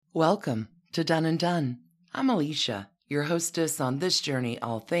Welcome to Done and Done. I'm Alicia, your hostess on this journey,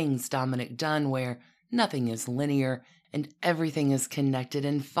 all things Dominic Dunn, where nothing is linear and everything is connected.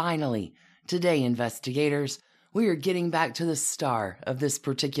 And finally, today, investigators, we are getting back to the star of this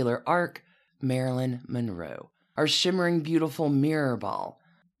particular arc, Marilyn Monroe, our shimmering, beautiful mirror ball.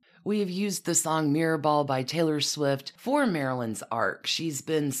 We have used the song Mirror Ball by Taylor Swift for Marilyn's arc. She's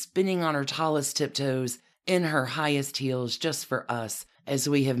been spinning on her tallest tiptoes in her highest heels just for us, as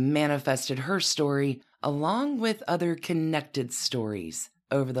we have manifested her story along with other connected stories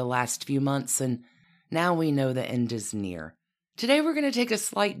over the last few months, and now we know the end is near. Today we're going to take a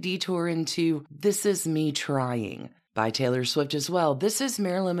slight detour into This Is Me Trying by Taylor Swift as well. This is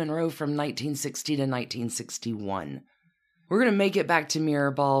Marilyn Monroe from 1960 to 1961. We're going to make it back to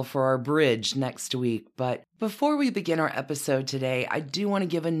Mirror Ball for our bridge next week, but before we begin our episode today, I do want to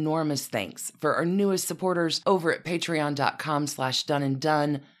give enormous thanks for our newest supporters over at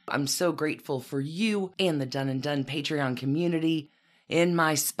patreon.com/doneanddone. I'm so grateful for you and the Done and Done Patreon community. In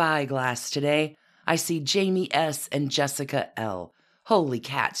my spyglass today, I see Jamie S. and Jessica L. Holy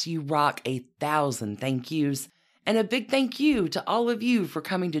cats, you rock. 1,000 thank yous. And a big thank you to all of you for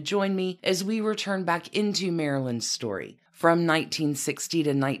coming to join me as we return back into Marilyn's story from 1960 to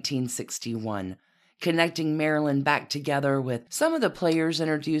 1961, connecting Marilyn back together with some of the players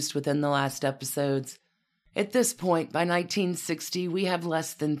introduced within the last episodes. At this point, by 1960, we have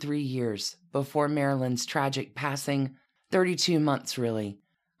less than 3 years before Marilyn's tragic passing, 32 months really.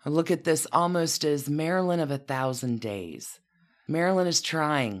 I look at this almost as Marilyn of 1,000 days. Marilyn is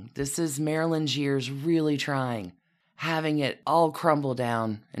trying. This is Marilyn's years really trying, having it all crumble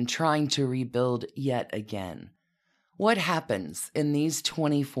down and trying to rebuild yet again. What happens in these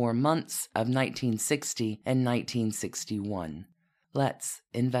 24 months of 1960 and 1961? Let's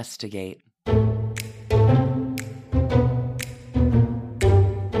investigate.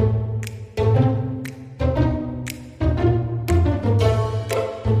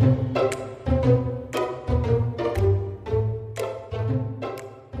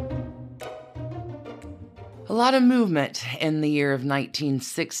 A lot of movement in the year of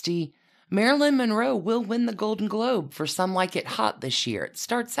 1960. Marilyn Monroe will win the Golden Globe for Some Like It Hot this year. It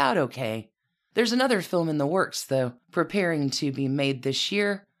starts out okay. There's another film in the works, though, preparing to be made this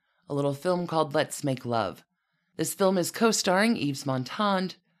year, a little film called Let's Make Love. This film is co-starring Yves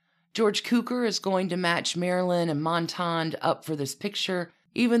Montand. George Cukor is going to match Marilyn and Montand up for this picture,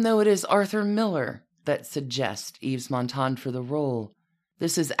 even though it is Arthur Miller that suggests Yves Montand for the role.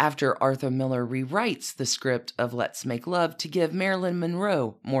 This is after Arthur Miller rewrites the script of Let's Make Love to give Marilyn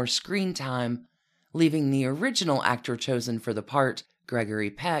Monroe more screen time, leaving the original actor chosen for the part, Gregory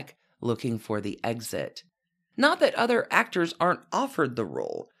Peck, looking for the exit. Not that other actors aren't offered the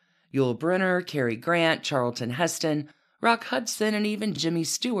role. Yul Brynner, Cary Grant, Charlton Heston, Rock Hudson, and even Jimmy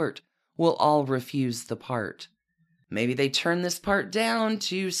Stewart will all refuse the part. Maybe they turn this part down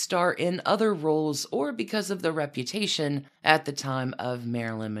to star in other roles or because of the reputation at the time of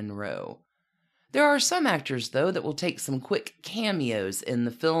Marilyn Monroe. There are some actors, though, that will take some quick cameos in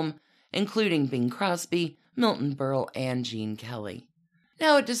the film, including Bing Crosby, Milton Berle, and Gene Kelly.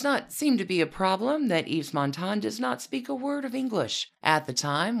 Now, it does not seem to be a problem that Yves Montand does not speak a word of English at the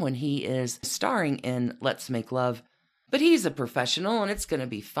time when he is starring in Let's Make Love, but he's a professional and it's going to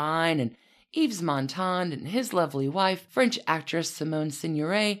be fine, and Yves Montand and his lovely wife, French actress Simone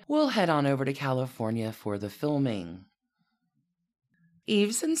Signoret, will head on over to California for the filming.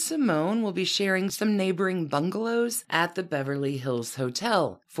 Yves and Simone will be sharing some neighboring bungalows at the Beverly Hills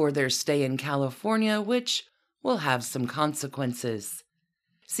Hotel for their stay in California, which will have some consequences.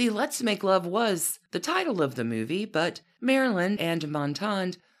 See, Let's Make Love was the title of the movie, but Marilyn and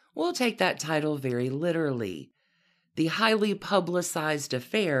Montand will take that title very literally. The highly publicized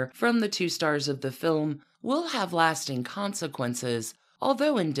affair from the two stars of the film will have lasting consequences,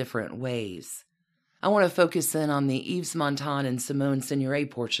 although in different ways. I want to focus in on the Yves Montand and Simone Signoret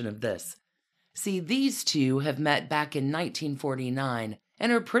portion of this. See, these two have met back in 1949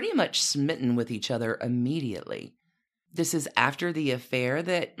 and are pretty much smitten with each other immediately. This is after the affair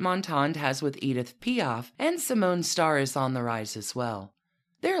that Montand has with Edith Piaf, and Simone's star is on the rise as well.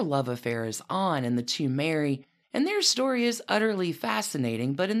 Their love affair is on, and the two marry, and their story is utterly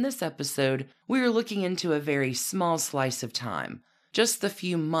fascinating, but in this episode, we are looking into a very small slice of time, just the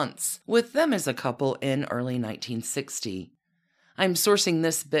few months, with them as a couple in early 1960. I'm sourcing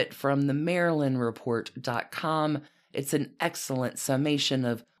this bit from the MarilynReport.com. It's an excellent summation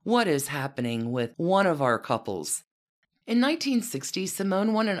of what is happening with one of our couples. In 1960,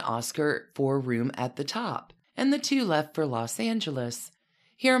 Simone won an Oscar for Room at the Top, and the two left for Los Angeles.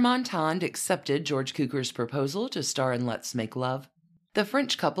 Here, Montand accepted George Cukor's proposal to star in Let's Make Love. The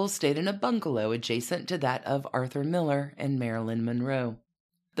French couple stayed in a bungalow adjacent to that of Arthur Miller and Marilyn Monroe.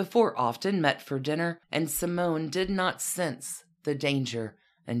 The four often met for dinner, and Simone did not sense the danger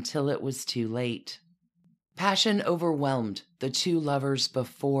until it was too late. Passion overwhelmed the two lovers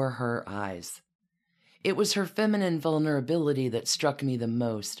before her eyes. It was her feminine vulnerability that struck me the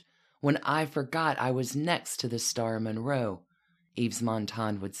most when I forgot I was next to the star Monroe, Yves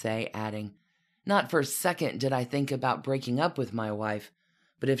Montand would say, adding, "Not for a second did I think about breaking up with my wife,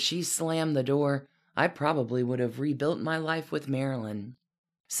 but if she slammed the door, I probably would have rebuilt my life with Marilyn."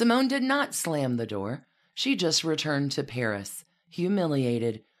 Simone did not slam the door. She just returned to Paris,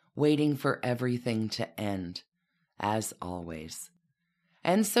 humiliated, waiting for everything to end, as always.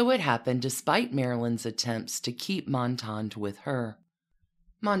 And so it happened despite Marilyn's attempts to keep Montand with her.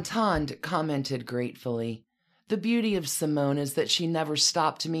 Montand commented gratefully, "The beauty of Simone is that she never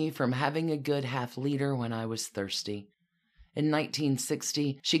stopped me from having a good half-liter when I was thirsty." In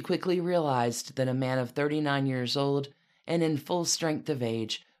 1960, she quickly realized that a man of 39 years old and in full strength of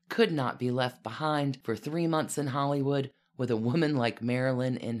age could not be left behind for 3 months in Hollywood with a woman like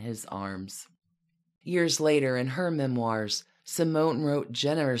Marilyn in his arms. Years later, in her memoirs, Simone wrote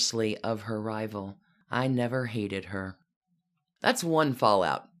generously of her rival, "I never hated her." That's one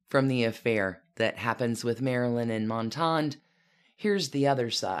fallout from the affair that happens with Marilyn and Montand. Here's the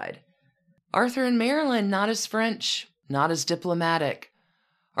other side. Arthur and Marilyn, not as French, not as diplomatic.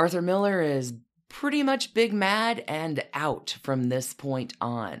 Arthur Miller is pretty much big mad and out from this point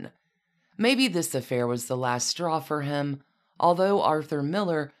on. Maybe this affair was the last straw for him, although Arthur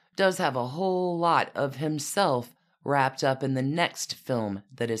Miller does have a whole lot of himself wrapped up in the next film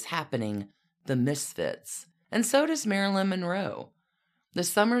that is happening, The Misfits. And so does Marilyn Monroe. The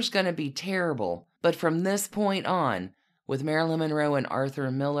summer's going to be terrible, but from this point on, with Marilyn Monroe and Arthur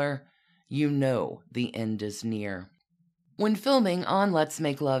Miller, you know the end is near. When filming on Let's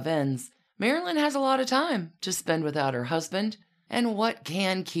Make Love Ends, Marilyn has a lot of time to spend without her husband, and what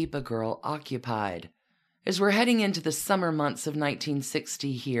can keep a girl occupied? As we're heading into the summer months of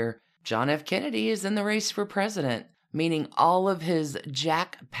 1960 here, John F. Kennedy is in the race for president, meaning all of his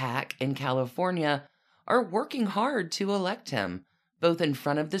Jack Pack in California are working hard to elect him, both in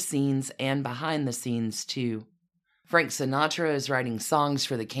front of the scenes and behind the scenes too. Frank Sinatra is writing songs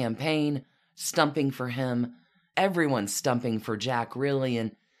for the campaign, stumping for him. Everyone's stumping for Jack, really,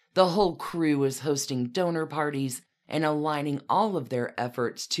 and the whole crew is hosting donor parties and aligning all of their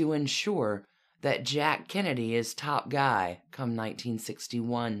efforts to ensure that Jack Kennedy is top guy come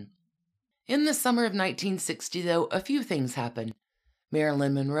 1961. In the summer of 1960, though, a few things happen.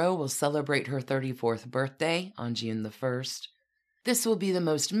 Marilyn Monroe will celebrate her 34th birthday on June the 1st. This will be the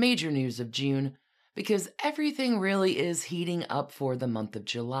most major news of June because everything really is heating up for the month of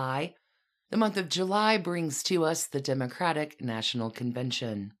July. The month of July brings to us the Democratic National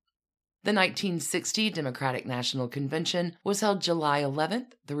Convention. The 1960 Democratic National Convention was held July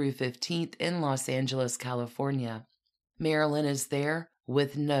 11th through 15th in Los Angeles, California. Marilyn is there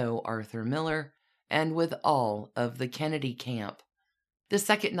with no Arthur Miller and with all of the Kennedy camp. The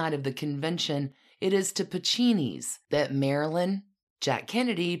second night of the convention, it is to Puccini's that Marilyn, Jack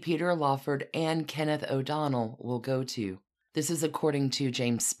Kennedy, Peter Lawford, and Kenneth O'Donnell will go to. This is according to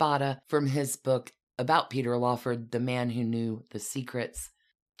James Spada from his book about Peter Lawford, The Man Who Knew the Secrets.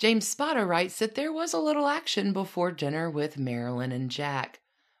 James Spada writes that there was a little action before dinner with Marilyn and Jack.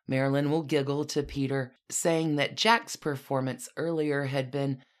 Marilyn will giggle to Peter, saying that Jack's performance earlier had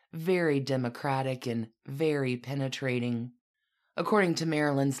been very democratic and very penetrating. According to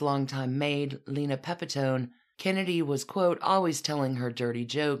Marilyn's longtime maid, Lena Pepitone, Kennedy was, quote, always telling her dirty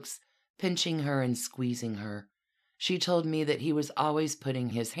jokes, pinching her and squeezing her. She told me that he was always putting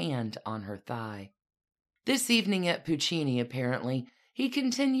his hand on her thigh. This evening at Puccini, apparently, he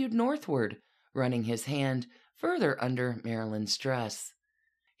continued northward, running his hand further under Marilyn's dress.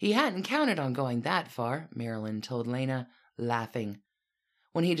 He hadn't counted on going that far, Marilyn told Lena, laughing.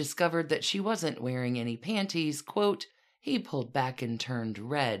 When he discovered that she wasn't wearing any panties, quote, he pulled back and turned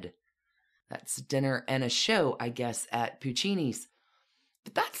red. That's dinner and a show, I guess, at Puccini's.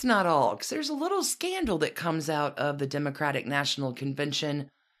 But that's not all, because there's a little scandal that comes out of the Democratic National Convention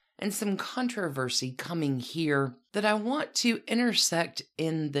and some controversy coming here that I want to intersect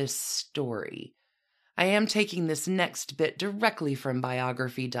in this story. I am taking this next bit directly from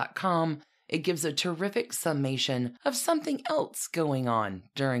biography.com. It gives a terrific summation of something else going on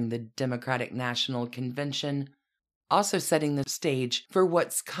during the Democratic National Convention, also setting the stage for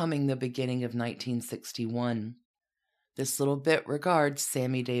what's coming the beginning of 1961. This little bit regards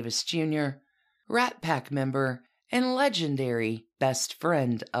Sammy Davis Jr., Rat Pack member and legendary best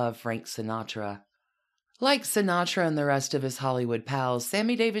friend of Frank Sinatra. Like Sinatra and the rest of his Hollywood pals,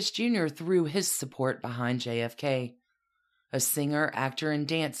 Sammy Davis Jr. threw his support behind JFK. A singer, actor, and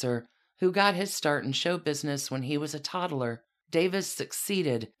dancer who got his start in show business when he was a toddler, Davis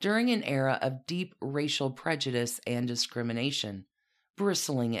succeeded during an era of deep racial prejudice and discrimination,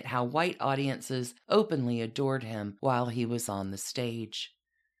 bristling at how white audiences openly adored him while he was on the stage.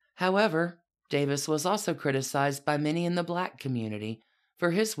 However, Davis was also criticized by many in the black community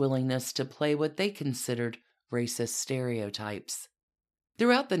for his willingness to play what they considered racist stereotypes.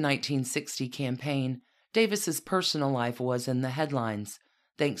 Throughout the 1960 campaign, Davis's personal life was in the headlines,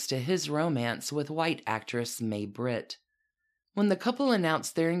 thanks to his romance with white actress Mae Britt. When the couple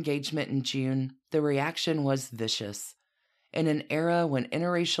announced their engagement in June, the reaction was vicious. In an era when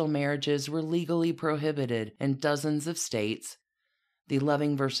interracial marriages were legally prohibited in dozens of states, the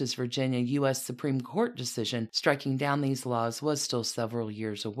Loving v. Virginia U.S. Supreme Court decision striking down these laws was still several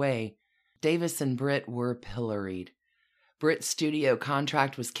years away. Davis and Britt were pilloried. Britt's studio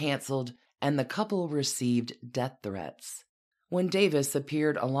contract was canceled, and the couple received death threats. When Davis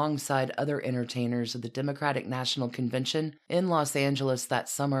appeared alongside other entertainers at the Democratic National Convention in Los Angeles that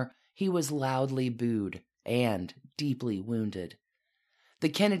summer, he was loudly booed and deeply wounded. The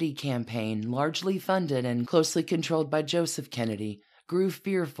Kennedy campaign, largely funded and closely controlled by Joseph Kennedy, grew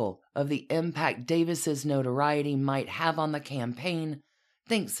fearful of the impact Davis's notoriety might have on the campaign,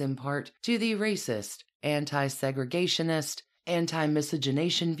 thanks in part to the racist, anti-segregationist,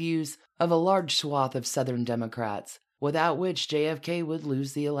 anti-miscegenation views of a large swath of Southern Democrats, without which JFK would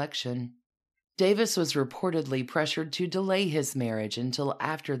lose the election. Davis was reportedly pressured to delay his marriage until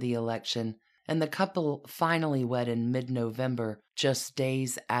after the election, and the couple finally wed in mid-November, just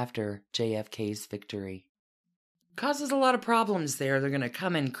days after JFK's victory. Causes a lot of problems there. They're going to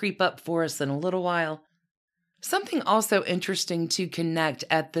come and creep up for us in a little while. Something also interesting to connect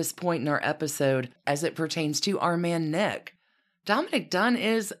at this point in our episode as it pertains to our man Nick. Dominick Dunne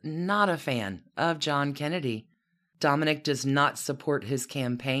is not a fan of John Kennedy. Dominick does not support his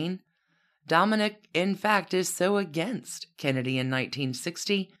campaign. Dominick, in fact, is so against Kennedy in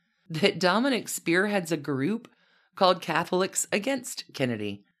 1960 that Dominick spearheads a group called Catholics Against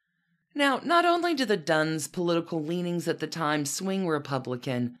Kennedy. Now, not only do the Dunnes' political leanings at the time swing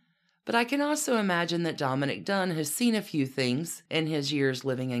Republican, but I can also imagine that Dominick Dunne has seen a few things in his years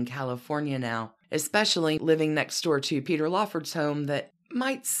living in California now, especially living next door to Peter Lawford's home, that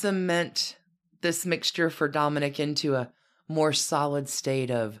might cement this mixture for Dominick into a more solid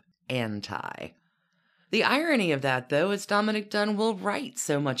state of anti. The irony of that, though, is Dominick Dunne will write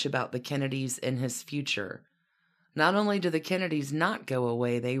so much about the Kennedys in his future. Not only do the Kennedys not go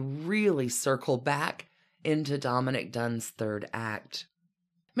away, they really circle back into Dominick Dunne's third act.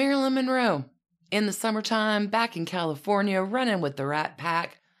 Marilyn Monroe, in the summertime, back in California, running with the Rat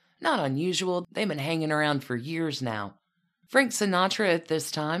Pack. Not unusual, they've been hanging around for years now. Frank Sinatra at this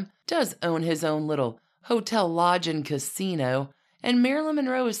time does own his own little hotel, lodge, and casino, and Marilyn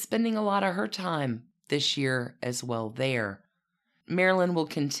Monroe is spending a lot of her time this year as well there. Marilyn will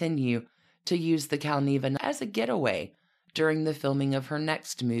continue to use the Calneva as a getaway during the filming of her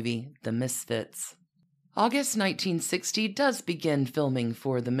next movie, The Misfits. August 1960 does begin filming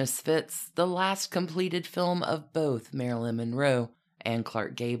for The Misfits, the last completed film of both Marilyn Monroe and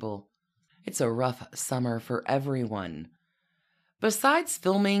Clark Gable. It's a rough summer for everyone. Besides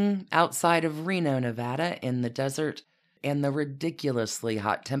filming outside of Reno, Nevada in the desert and the ridiculously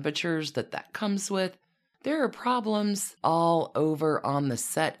hot temperatures that comes with, there are problems all over on the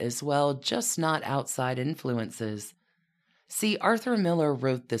set as well, just not outside influences. See, Arthur Miller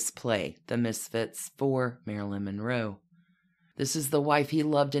wrote this play, The Misfits, for Marilyn Monroe. This is the wife he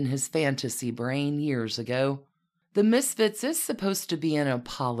loved in his fantasy brain years ago. The Misfits is supposed to be an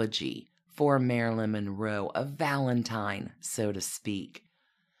apology for Marilyn Monroe, a Valentine, so to speak,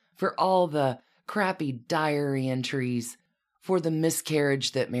 for all the crappy diary entries, for the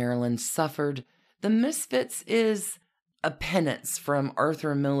miscarriage that Marilyn suffered. The Misfits is a penance from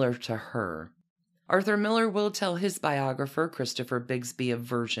Arthur Miller to her. Arthur Miller will tell his biographer, Christopher Bigsby, a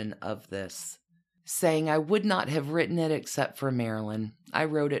version of this, saying, "I would not have written it except for Marilyn. I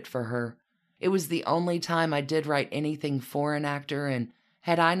wrote it for her. It was the only time I did write anything for an actor, and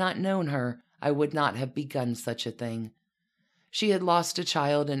had I not known her, I would not have begun such a thing. She had lost a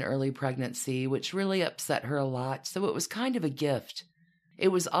child in early pregnancy, which really upset her a lot, so it was kind of a gift. It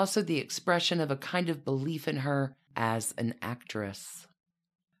was also the expression of a kind of belief in her as an actress."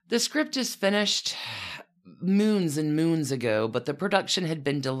 The script is finished moons and moons ago, but the production had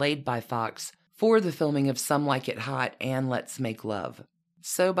been delayed by Fox for the filming of Some Like It Hot and Let's Make Love.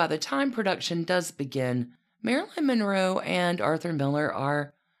 So by the time production does begin, Marilyn Monroe and Arthur Miller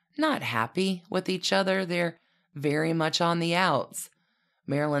are not happy with each other. They're very much on the outs.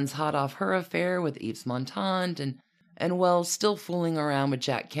 Marilyn's hot off her affair with Yves Montand and well, still fooling around with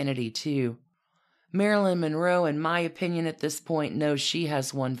Jack Kennedy too. Marilyn Monroe, in my opinion at this point, knows she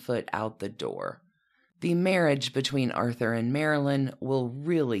has one foot out the door. The marriage between Arthur and Marilyn will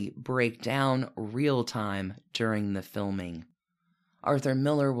really break down real time during the filming. Arthur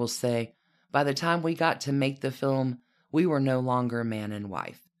Miller will say, "By the time we got to make the film, we were no longer man and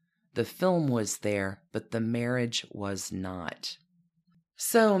wife. The film was there, but the marriage was not."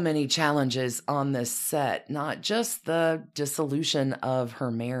 So many challenges on this set, not just the dissolution of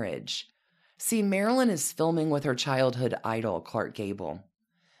her marriage. See, Marilyn is filming with her childhood idol, Clark Gable.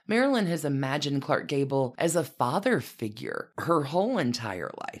 Marilyn has imagined Clark Gable as a father figure her whole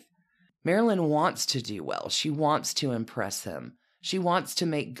entire life. Marilyn wants to do well. She wants to impress him. She wants to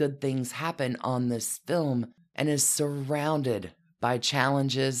make good things happen on this film and is surrounded by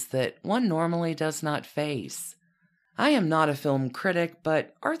challenges that one normally does not face. I am not a film critic,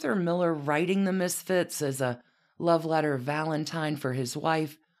 but Arthur Miller writing The Misfits as a love letter Valentine for his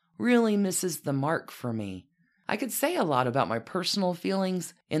wife really misses the mark for me. I could say a lot about my personal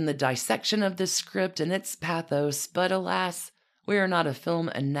feelings in the dissection of this script and its pathos, but alas, we are not a film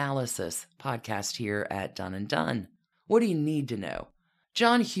analysis podcast here at Done & Done. What do you need to know?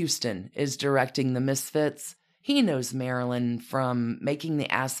 John Huston is directing The Misfits. He knows Marilyn from making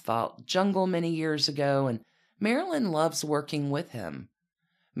the Asphalt Jungle many years ago, and Marilyn loves working with him.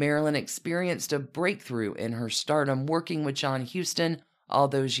 Marilyn experienced a breakthrough in her stardom working with John Huston all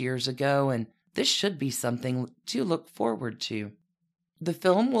those years ago, and this should be something to look forward to. The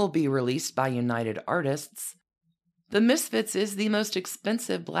film will be released by United Artists. The Misfits is the most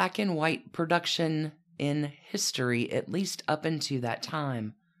expensive black and white production in history, at least up into that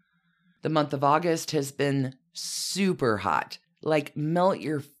time. The month of August has been super hot, like melt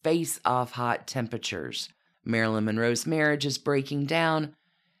your face off hot temperatures. Marilyn Monroe's marriage is breaking down.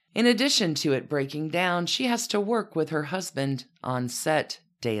 In addition to it breaking down, she has to work with her husband on set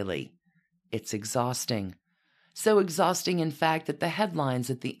daily. It's exhausting. So exhausting, in fact, that the headlines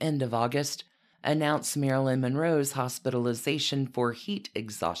at the end of August announce Marilyn Monroe's hospitalization for heat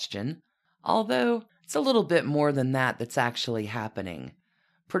exhaustion, although it's a little bit more than that that's actually happening.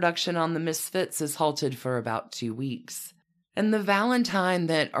 Production on The Misfits is halted for about 2 weeks. And the Valentine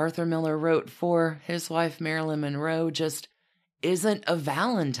that Arthur Miller wrote for his wife Marilyn Monroe just isn't a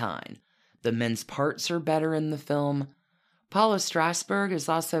Valentine. The men's parts are better in the film. Paula Strasberg is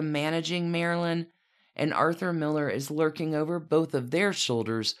also managing Marilyn, and Arthur Miller is lurking over both of their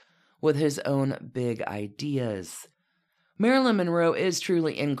shoulders with his own big ideas. Marilyn Monroe is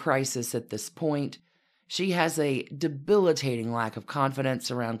truly in crisis at this point. She has a debilitating lack of confidence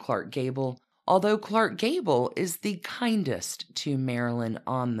around Clark Gable, although Clark Gable is the kindest to Marilyn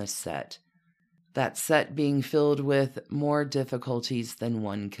on the set. That set being filled with more difficulties than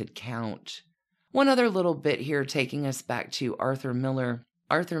one could count. One other little bit here taking us back to Arthur Miller.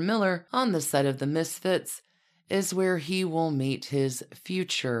 Arthur Miller, on the set of The Misfits, is where he will meet his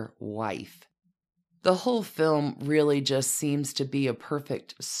future wife. The whole film really just seems to be a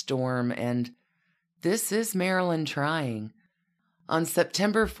perfect storm, and this is Marilyn trying. On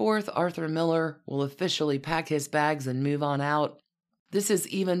September 4th, Arthur Miller will officially pack his bags and move on out. This is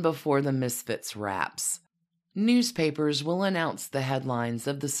even before The Misfits wraps. Newspapers will announce the headlines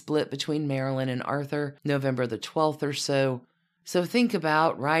of the split between Marilyn and Arthur November the 12th or so. So think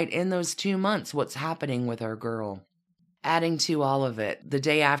about, right in those 2 months, what's happening with our girl. Adding to all of it, the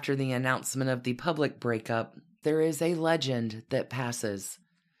day after the announcement of the public breakup, there is a legend that passes.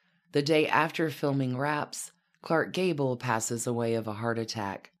 The day after filming wraps, Clark Gable passes away of a heart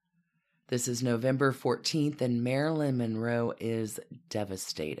attack. This is November 14th, and Marilyn Monroe is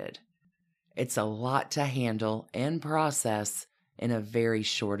devastated. It's a lot to handle and process in a very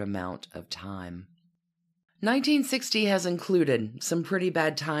short amount of time. 1960 has included some pretty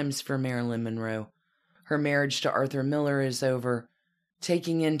bad times for Marilyn Monroe. Her marriage to Arthur Miller is over,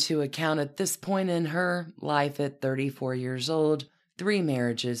 taking into account at this point in her life at 34 years old, 3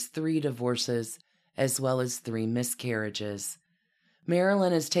 marriages, 3 divorces, as well as 3 miscarriages.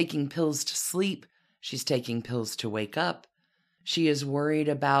 Marilyn is taking pills to sleep. She's taking pills to wake up. She is worried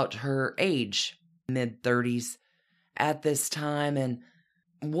about her age, mid-30s, at this time, and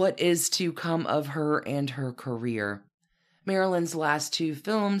what is to come of her and her career. Marilyn's last 2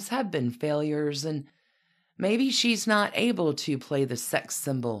 films have been failures, and maybe she's not able to play the sex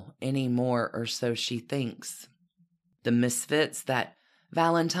symbol anymore, or so she thinks. The Misfits, that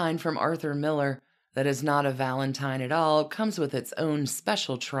Valentine from Arthur Miller that is not a Valentine at all, comes with its own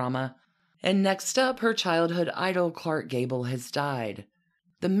special trauma. And next up, her childhood idol Clark Gable has died.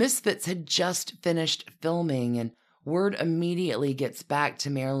 The Misfits had just finished filming, and word immediately gets back to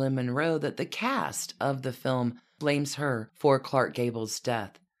Marilyn Monroe that the cast of the film blames her for Clark Gable's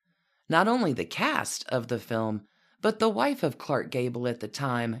death. Not only the cast of the film, but the wife of Clark Gable at the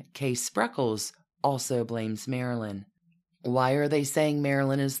time, Kay Spreckles, also blames Marilyn. Why are they saying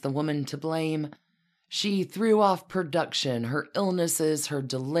Marilyn is the woman to blame? She threw off production, her illnesses, her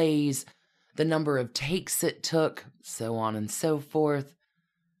delays, the number of takes it took, so on and so forth.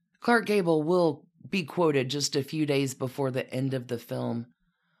 Clark Gable will be quoted just a few days before the end of the film.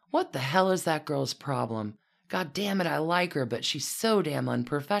 "What the hell is that girl's problem? God damn it, I like her, but she's so damn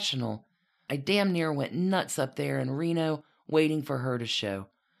unprofessional. I damn near went nuts up there in Reno waiting for her to show.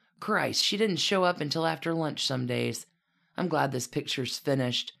 Christ, she didn't show up until after lunch some days. I'm glad this picture's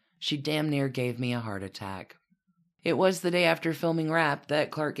finished. She damn near gave me a heart attack." It was the day after filming Wrap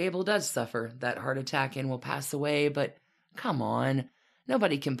that Clark Gable does suffer that heart attack and will pass away, but come on,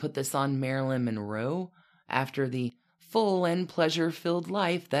 nobody can put this on Marilyn Monroe after the full and pleasure-filled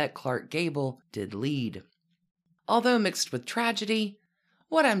life that Clark Gable did lead. Although mixed with tragedy,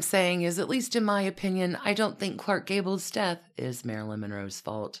 what I'm saying is, at least in my opinion, I don't think Clark Gable's death is Marilyn Monroe's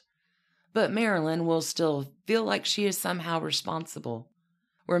fault. But Marilyn will still feel like she is somehow responsible.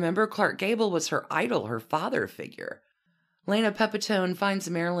 Remember, Clark Gable was her idol, her father figure. Lena Pepitone finds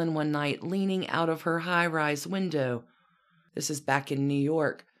Marilyn one night leaning out of her high-rise window. This is back in New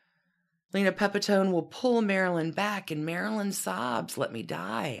York. Lena Pepitone will pull Marilyn back, and Marilyn sobs, "Let me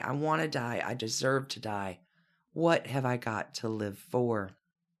die. I want to die. I deserve to die. What have I got to live for?"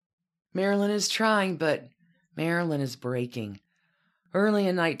 Marilyn is trying, but Marilyn is breaking. Early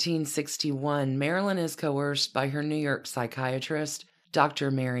in 1961, Marilyn is coerced by her New York psychiatrist,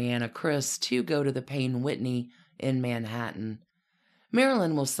 Dr. Mariana Criss, to go to the Payne Whitney in Manhattan.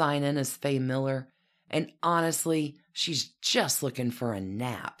 Marilyn will sign in as Faye Miller, and honestly, she's just looking for a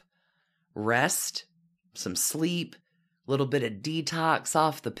nap. Rest, some sleep, a little bit of detox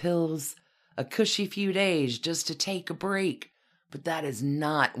off the pills, a cushy few days just to take a break. But that is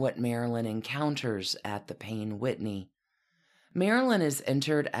not what Marilyn encounters at the Payne Whitney. Marilyn is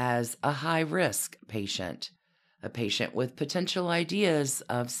entered as a high-risk patient, a patient with potential ideas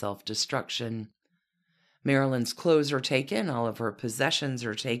of self-destruction. Marilyn's clothes are taken, all of her possessions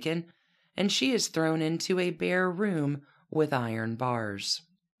are taken, and she is thrown into a bare room with iron bars.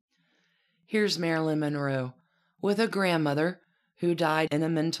 Here's Marilyn Monroe with a grandmother who died in a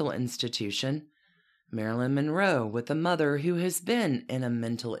mental institution. Marilyn Monroe with a mother who has been in a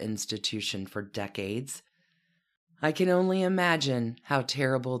mental institution for decades. I can only imagine how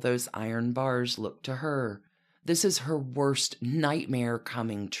terrible those iron bars look to her. This is her worst nightmare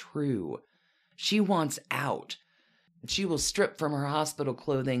coming true. She wants out. She will strip from her hospital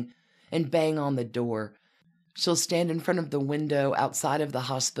clothing and bang on the door. She'll stand in front of the window outside of the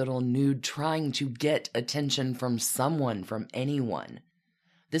hospital nude, trying to get attention from someone, from anyone.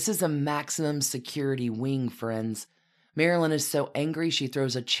 This is a maximum security wing, friends. Marilyn is so angry she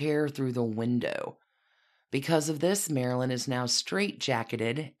throws a chair through the window. Because of this, Marilyn is now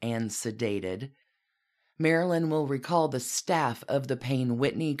straitjacketed and sedated. Marilyn will recall the staff of the Payne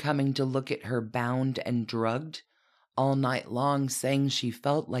Whitney coming to look at her bound and drugged all night long, saying she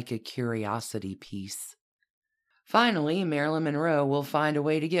felt like a curiosity piece. Finally, Marilyn Monroe will find a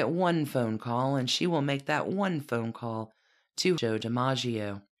way to get one phone call, and she will make that one phone call to Joe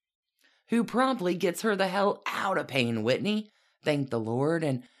DiMaggio, who promptly gets her the hell out of Payne Whitney, thank the Lord,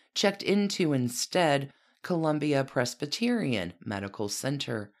 and checked into instead Columbia Presbyterian Medical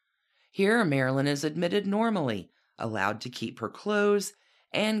Center. Here, Marilyn is admitted normally, allowed to keep her clothes,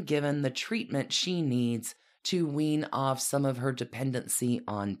 and given the treatment she needs to wean off some of her dependency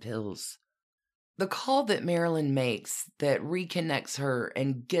on pills. The call that Marilyn makes that reconnects her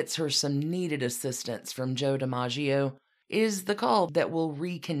and gets her some needed assistance from Joe DiMaggio is the call that will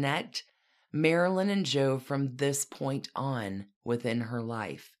reconnect Marilyn and Joe from this point on within her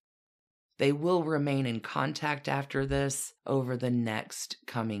life. They will remain in contact after this over the next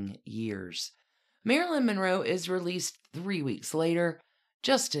coming years. Marilyn Monroe is released 3 weeks later,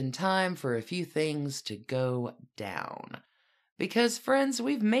 just in time for a few things to go down. Because, friends,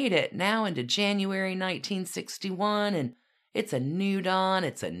 we've made it now into January 1961, and it's a new dawn,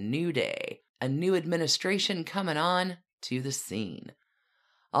 it's a new day, a new administration coming on to the scene.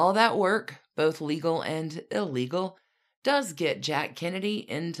 All that work, both legal and illegal, does get Jack Kennedy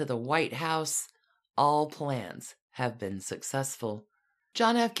into the White House. All plans have been successful.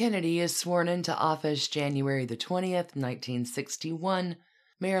 John F. Kennedy is sworn into office January the 20th, 1961.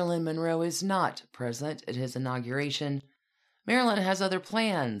 Marilyn Monroe is not present at his inauguration. Marilyn has other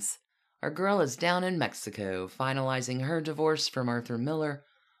plans. Our girl is down in Mexico, finalizing her divorce from Arthur Miller,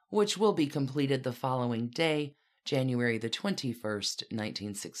 which will be completed the following day, January the 21st,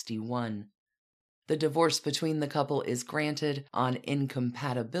 1961. The divorce between the couple is granted on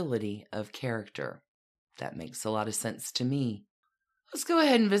incompatibility of character. That makes a lot of sense to me. Let's go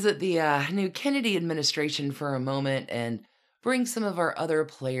ahead and visit the new Kennedy administration for a moment and bring some of our other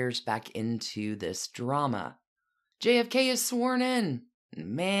players back into this drama. JFK is sworn in.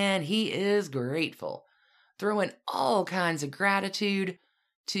 Man, he is grateful, throwing all kinds of gratitude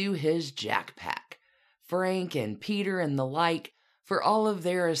to his Jack Pack, Frank and Peter and the like, for all of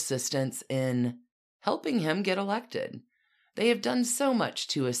their assistance in helping him get elected. They have done so much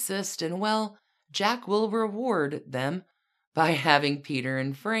to assist, and well, Jack will reward them by having Peter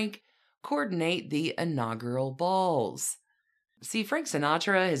and Frank coordinate the inaugural balls. See, Frank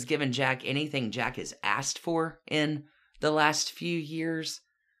Sinatra has given Jack anything Jack has asked for in the last few years.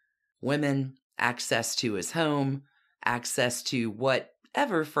 Women, access to his home, access to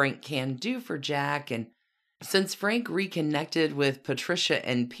whatever Frank can do for Jack, and since Frank reconnected with Patricia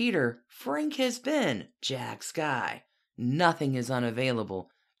and Peter, Frank has been Jack's guy. Nothing is unavailable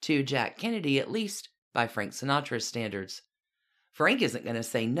to Jack Kennedy, at least by Frank Sinatra's standards. Frank isn't going to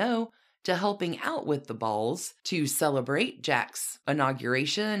say no to helping out with the balls to celebrate Jack's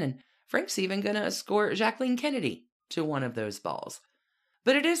inauguration, and Frank's even going to escort Jacqueline Kennedy to one of those balls.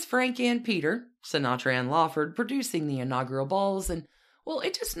 But it is Frank and Peter, Sinatra and Lawford, producing the inaugural balls, and, well,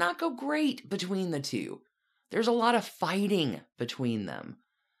 it does not go great between the two. There's a lot of fighting between them.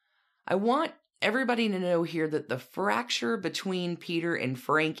 I want everybody to know here that the fracture between Peter and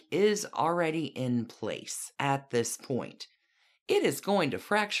Frank is already in place at this point. It is going to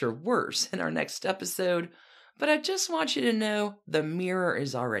fracture worse in our next episode, but I just want you to know the mirror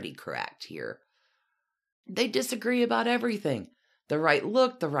is already cracked here. They disagree about everything. The right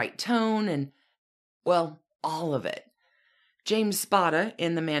look, the right tone, and, well, all of it. James Spada,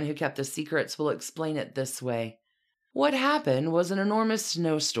 in The Man Who Kept the Secrets, will explain it this way. What happened was an enormous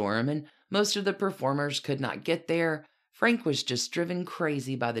snowstorm, and most of the performers could not get there. Frank was just driven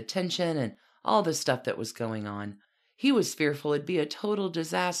crazy by the tension and all the stuff that was going on. He was fearful it'd be a total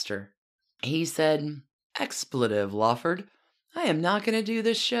disaster. He said, "Expletive, Lawford. I am not going to do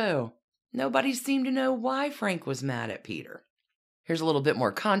this show." Nobody seemed to know why Frank was mad at Peter. Here's a little bit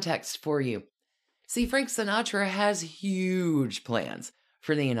more context for you. See, Frank Sinatra has huge plans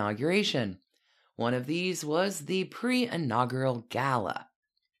for the inauguration. One of these was the pre-inaugural gala.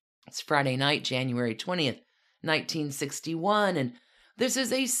 It's Friday night, January 20th, 1961, and this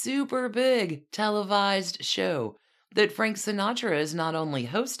is a super big televised show that Frank Sinatra is not only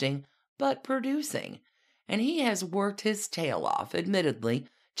hosting, but producing. And he has worked his tail off, admittedly,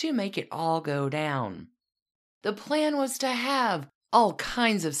 to make it all go down. The plan was to have all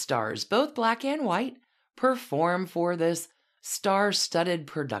kinds of stars, both black and white, perform for this star-studded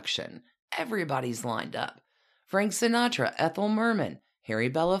production. Everybody's lined up. Frank Sinatra, Ethel Merman, Harry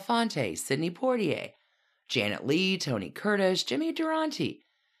Belafonte, Sidney Poitier, Janet Leigh, Tony Curtis, Jimmy Durante,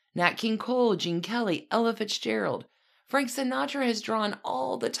 Nat King Cole, Gene Kelly, Ella Fitzgerald. Frank Sinatra has drawn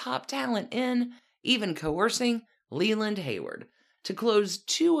all the top talent in, even coercing Leland Hayward to close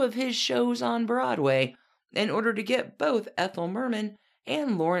 2 of his shows on Broadway in order to get both Ethel Merman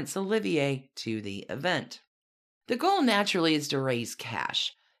and Laurence Olivier to the event. The goal naturally is to raise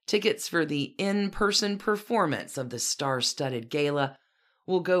cash. Tickets for the in-person performance of the star-studded gala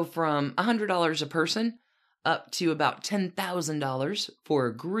will go from $100 a person up to about $10,000 for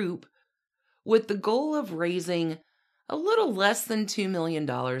a group, with the goal of raising a little less than $2 million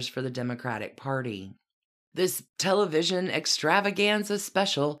for the Democratic Party. This television extravaganza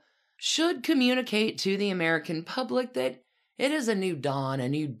special should communicate to the American public that it is a new dawn, a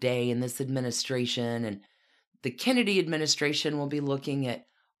new day in this administration, and the Kennedy administration will be looking at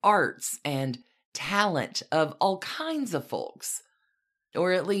arts and talent of all kinds of folks.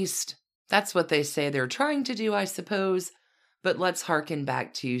 Or at least, that's what they say they're trying to do, I suppose, but let's hearken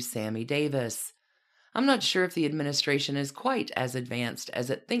back to Sammy Davis. I'm not sure if the administration is quite as advanced as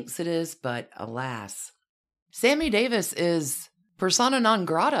it thinks it is, but alas. Sammy Davis is persona non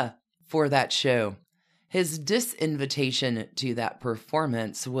grata for that show. His disinvitation to that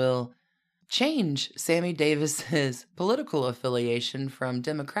performance will change Sammy Davis's political affiliation from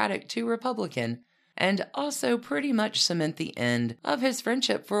Democratic to Republican, and also pretty much cement the end of his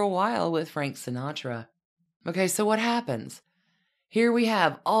friendship for a while with Frank Sinatra. Okay, so what happens? Here we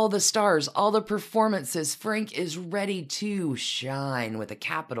have all the stars, all the performances. Frank is ready to shine with a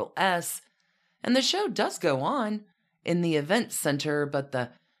capital S, and the show does go on in the event center, but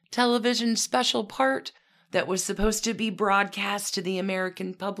the television special part that was supposed to be broadcast to the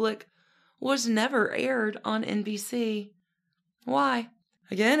American public was never aired on NBC. Why?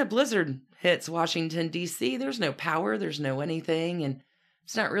 Again, a blizzard hits Washington, D.C. There's no power, there's no anything, and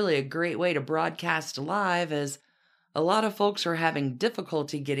it's not really a great way to broadcast live, as a lot of folks are having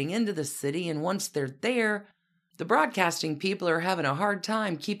difficulty getting into the city, and once they're there, the broadcasting people are having a hard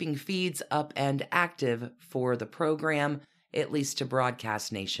time keeping feeds up and active for the program, at least to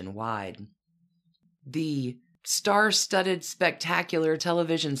broadcast nationwide. The star-studded spectacular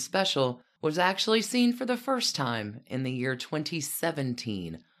television special was actually seen for the first time in the year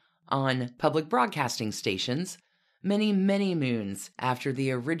 2017 on public broadcasting stations, many, many moons after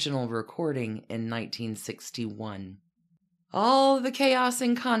the original recording in 1961. All the chaos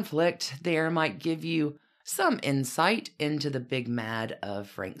and conflict there might give you some insight into the Big Mad of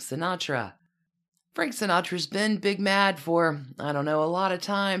Frank Sinatra. Frank Sinatra's been Big Mad for, a lot of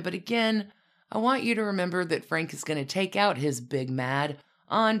time, but again, I want you to remember that Frank is going to take out his Big Mad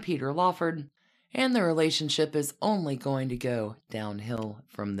on Peter Lawford, and the relationship is only going to go downhill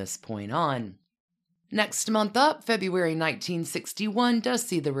from this point on. Next month up, February 1961, does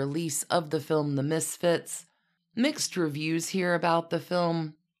see the release of the film The Misfits. Mixed reviews here about the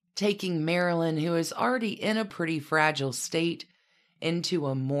film, taking Marilyn, who is already in a pretty fragile state, into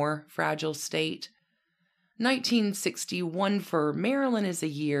a more fragile state. 1961 for Marilyn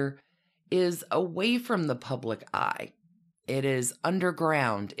is away from the public eye. It is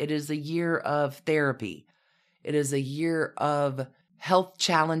underground. It is a year of therapy. It is a year of health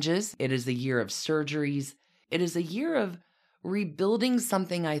challenges. It is a year of surgeries. It is a year of rebuilding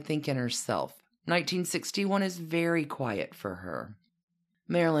something, I think, in herself. 1961 is very quiet for her.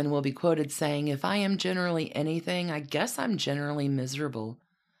 Marilyn will be quoted saying, "If I am generally anything, I guess I'm generally miserable.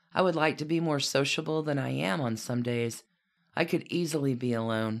 I would like to be more sociable than I am on some days. I could easily be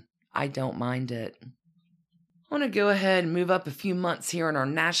alone. I don't mind it." I want to go ahead and move up a few months here in our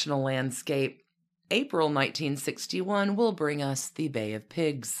national landscape. April 1961 will bring us the Bay of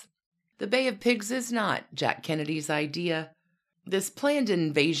Pigs. The Bay of Pigs is not Jack Kennedy's idea. This planned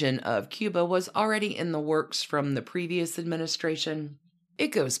invasion of Cuba was already in the works from the previous administration. It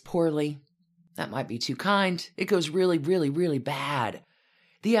goes poorly. That might be too kind. It goes really, really, really bad.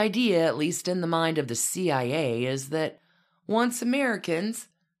 The idea, at least in the mind of the CIA, is that once Americans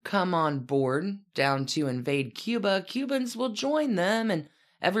come on board down to invade Cuba, Cubans will join them and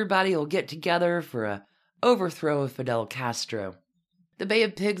everybody will get together for a overthrow of Fidel Castro. The Bay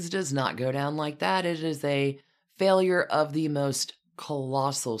of Pigs does not go down like that. It is a failure of the most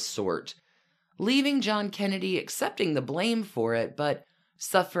colossal sort, leaving John Kennedy accepting the blame for it, but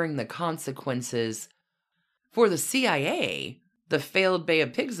suffering the consequences. For the CIA, the failed Bay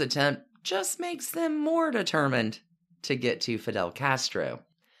of Pigs attempt just makes them more determined to get to Fidel Castro.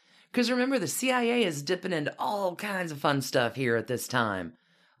 Because remember, the CIA is dipping into all kinds of fun stuff here at this time.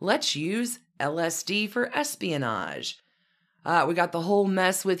 Let's use LSD for espionage. We got the whole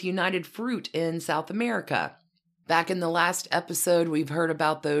mess with United Fruit in South America. Back in the last episode, we've heard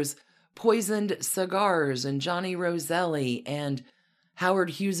about those poisoned cigars and Johnny Roselli and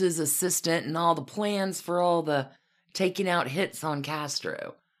Howard Hughes' assistant and all the plans for all the taking out hits on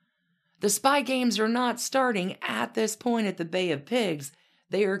Castro. The spy games are not starting at this point at the Bay of Pigs.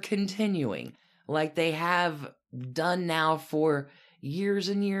 They are continuing like they have done now for years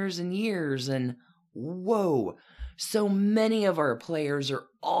and years and years. And whoa, so many of our players are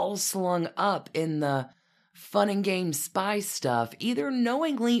all slung up in the fun and game spy stuff, either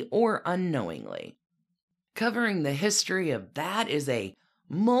knowingly or unknowingly. Covering the history of that is a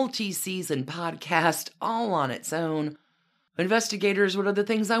multi-season podcast all on its own. Investigators, what are the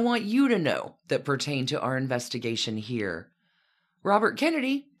things I want you to know that pertain to our investigation here? Robert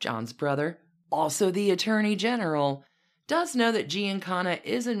Kennedy, John's brother, also the Attorney General, does know that Giancana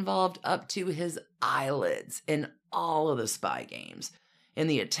is involved up to his eyelids in all of the spy games. In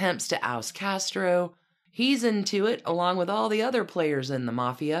the attempts to oust Castro, he's into it along with all the other players in the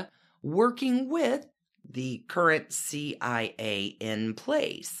mafia, working with the current CIA in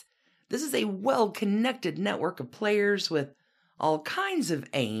place. This is a well-connected network of players with all kinds of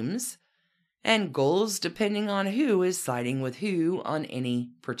aims and goals depending on who is siding with who on any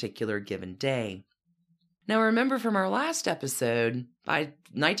particular given day. Now remember from our last episode, by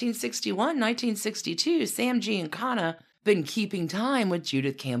 1961, 1962, Sam Giancana been keeping time with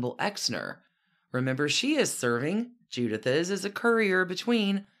Judith Campbell Exner. Remember, she is serving, Judith is, as a courier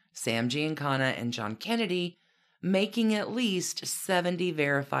between Sam Giancana and John Kennedy, making at least 70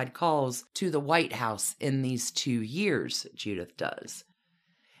 verified calls to the White House in these 2 years, Judith does.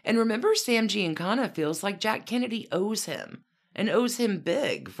 And remember, Sam Giancana feels like Jack Kennedy owes him, and owes him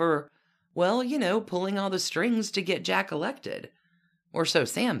big for, well, pulling all the strings to get Jack elected. Or so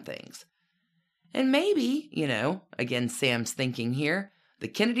Sam thinks. And maybe, again, Sam's thinking here, The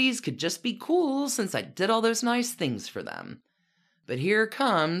Kennedys could just be cool since I did all those nice things for them. But here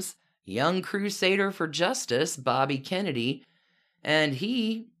comes young crusader for justice, Bobby Kennedy, and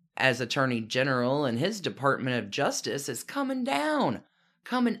he, as Attorney General in his Department of Justice, is coming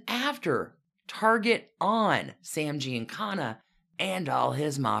after, target on Sam Giancana and all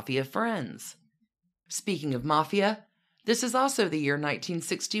his mafia friends. Speaking of mafia, this is also the year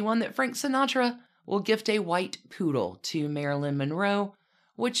 1961 that Frank Sinatra will gift a white poodle to Marilyn Monroe,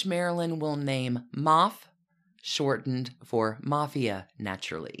 which Marilyn will name Moff, shortened for Mafia,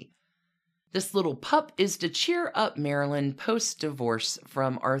 naturally. This little pup is to cheer up Marilyn post-divorce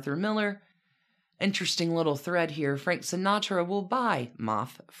from Arthur Miller. Interesting little thread here, Frank Sinatra will buy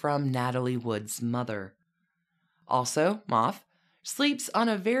Moff from Natalie Wood's mother. Also, Moff sleeps on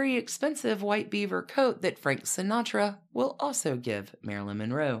a very expensive white beaver coat that Frank Sinatra will also give Marilyn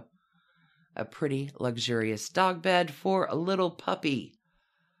Monroe. A pretty luxurious dog bed for a little puppy.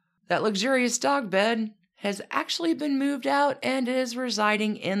 That luxurious dog bed has actually been moved out and is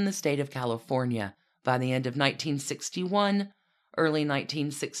residing in the state of California by the end of 1961, early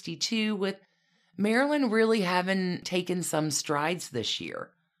 1962, with Marilyn really having taken some strides this year.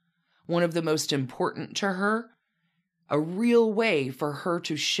 One of the most important to her, a real way for her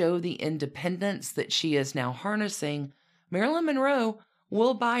to show the independence that she is now harnessing, Marilyn Monroe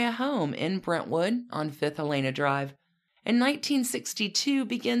will buy a home in Brentwood on 5th Helena Drive. And 1962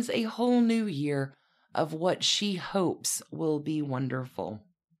 begins a whole new year of what she hopes will be wonderful.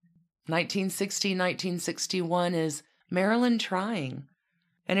 1960-1961 is Marilyn trying.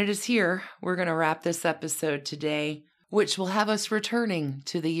 And it is here we're going to wrap this episode today, which will have us returning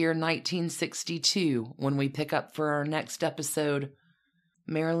to the year 1962 when we pick up for our next episode,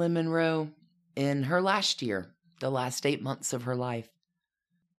 Marilyn Monroe in her last year, the last 8 months of her life.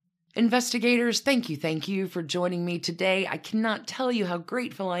 Investigators, thank you for joining me today. I cannot tell you how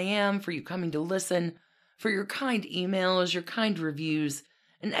grateful I am for you coming to listen, for your kind emails, your kind reviews.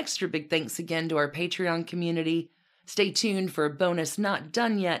 An extra big thanks again to our Patreon community. Stay tuned for a bonus Not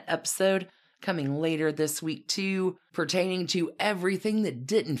Done Yet episode coming later this week too, pertaining to everything that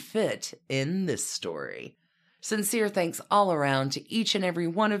didn't fit in this story. Sincere thanks all around to each and every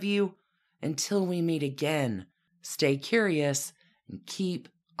one of you. Until we meet again, stay curious and keep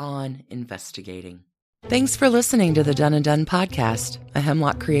on investigating. Thanks for listening to the Done and Done podcast, a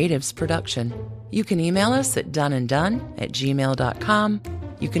Hemlock Creatives production. You can email us at doneanddone@gmail.com.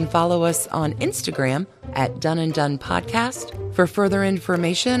 You can follow us on Instagram at Done and Done Podcast. For further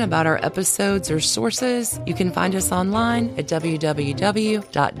information about our episodes or sources, you can find us online at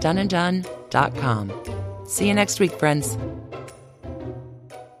www.doneanddone.com. See you next week, friends.